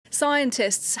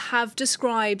scientists have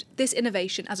described this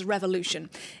innovation as a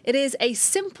revolution. It is a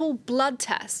simple blood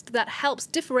test that helps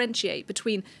differentiate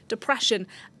between depression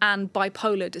and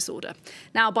bipolar disorder.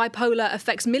 Now, bipolar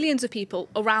affects millions of people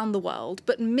around the world,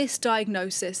 but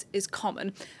misdiagnosis is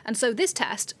common, and so this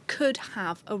test could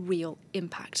have a real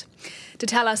impact. To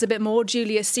tell us a bit more,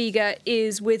 Julia Seeger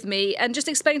is with me, and just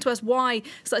explain to us why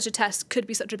such a test could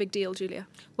be such a big deal, Julia.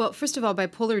 Well, first of all,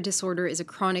 bipolar disorder is a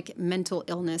chronic mental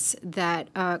illness that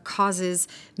causes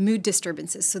mood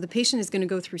disturbances. So the patient is going to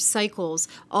go through cycles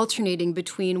alternating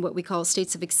between what we call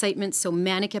states of excitement, so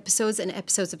manic episodes, and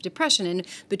episodes of depression. And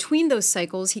between those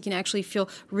cycles, he can actually feel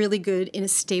really good in a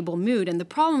stable mood. And the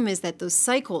problem is that those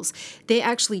cycles, they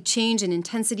actually change in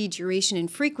intensity, duration, and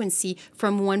frequency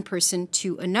from one person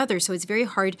to another. So it's very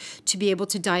hard to be able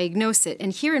to diagnose it.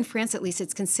 And here in France, at least,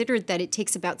 it's considered that it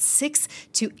takes about 6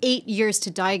 to 8 years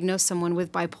to diagnose someone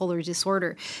with bipolar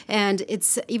disorder. And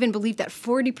it's even believed that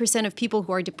 40% of people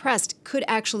who are depressed could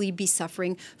actually be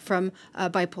suffering from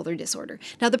bipolar disorder.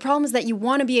 Now, the problem is that you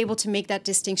want to be able to make that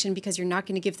distinction because you're not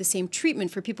going to give the same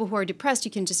treatment. For people who are depressed,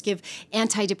 you can just give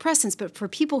antidepressants. But for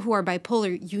people who are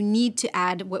bipolar, you need to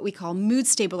add what we call mood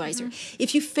stabilizer.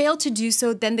 If you fail to do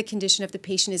so, then the condition of the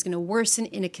patient is going to worsen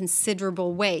in a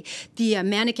considerable way. The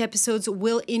manic episodes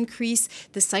will increase,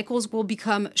 the cycles will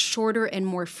become shorter and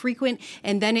more frequent,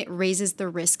 and then it raises the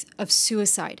risk of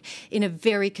suicide in a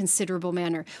very considerable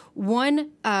manner.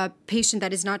 One patient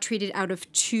that is not treated out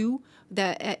of 2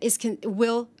 that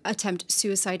will attempt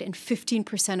suicide, and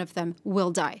 15% of them will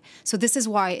die. So this is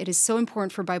why it is so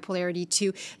important for bipolarity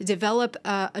to develop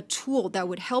a tool that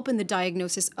would help in the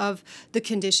diagnosis of the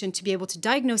condition, to be able to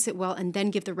diagnose it well and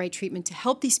then give the right treatment to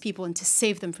help these people and to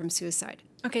save them from suicide.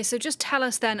 Okay, so just tell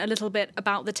us then a little bit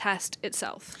about the test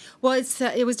itself. Well,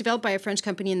 it was developed by a French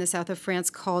company in the south of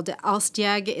France called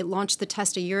Alsdiag. It launched the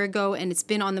test a year ago, and it's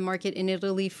been on the market in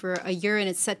Italy for a year, and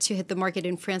it's set to hit the market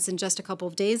in France in just a couple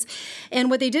of days.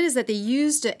 And what they did is that they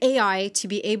used AI to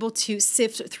be able to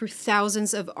sift through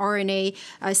thousands of RNA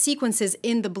sequences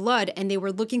in the blood, and they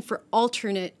were looking for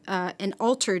alternate and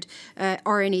altered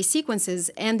RNA sequences,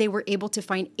 and they were able to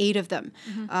find 8 of them,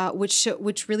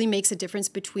 which really makes a difference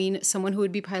between someone who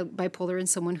would be bipolar and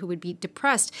someone who would be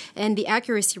depressed. And the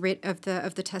accuracy rate of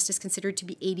the test is considered to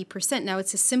be 80%. Now,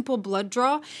 it's a simple blood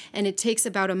draw, and it takes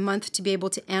about a month to be able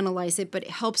to analyze it, but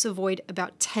it helps avoid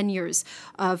about 10 years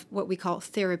of what we call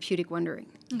therapeutic wondering.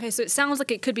 Okay, so it sounds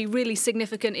like it could be really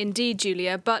significant indeed,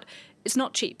 Julia, but it's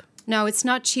not cheap. No, it's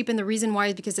not cheap, and the reason why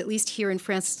is because at least here in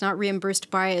France, it's not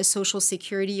reimbursed by a social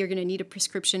security. You're going to need a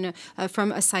prescription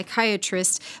from a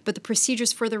psychiatrist, but the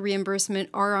procedures for the reimbursement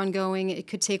are ongoing. It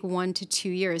could take 1 to 2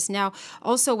 years. Now,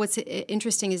 also what's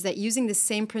interesting is that using the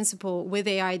same principle with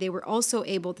AI, they were also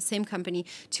able, the same company,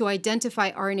 to identify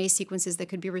RNA sequences that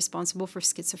could be responsible for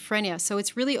schizophrenia. So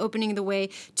it's really opening the way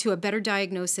to a better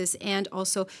diagnosis and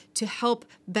also to help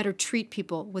better treat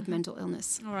people with mental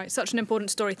illness. All right, such an important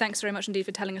story. Thanks very much indeed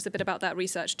for telling us a bit about that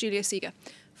research. Julia Seeger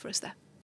for us there.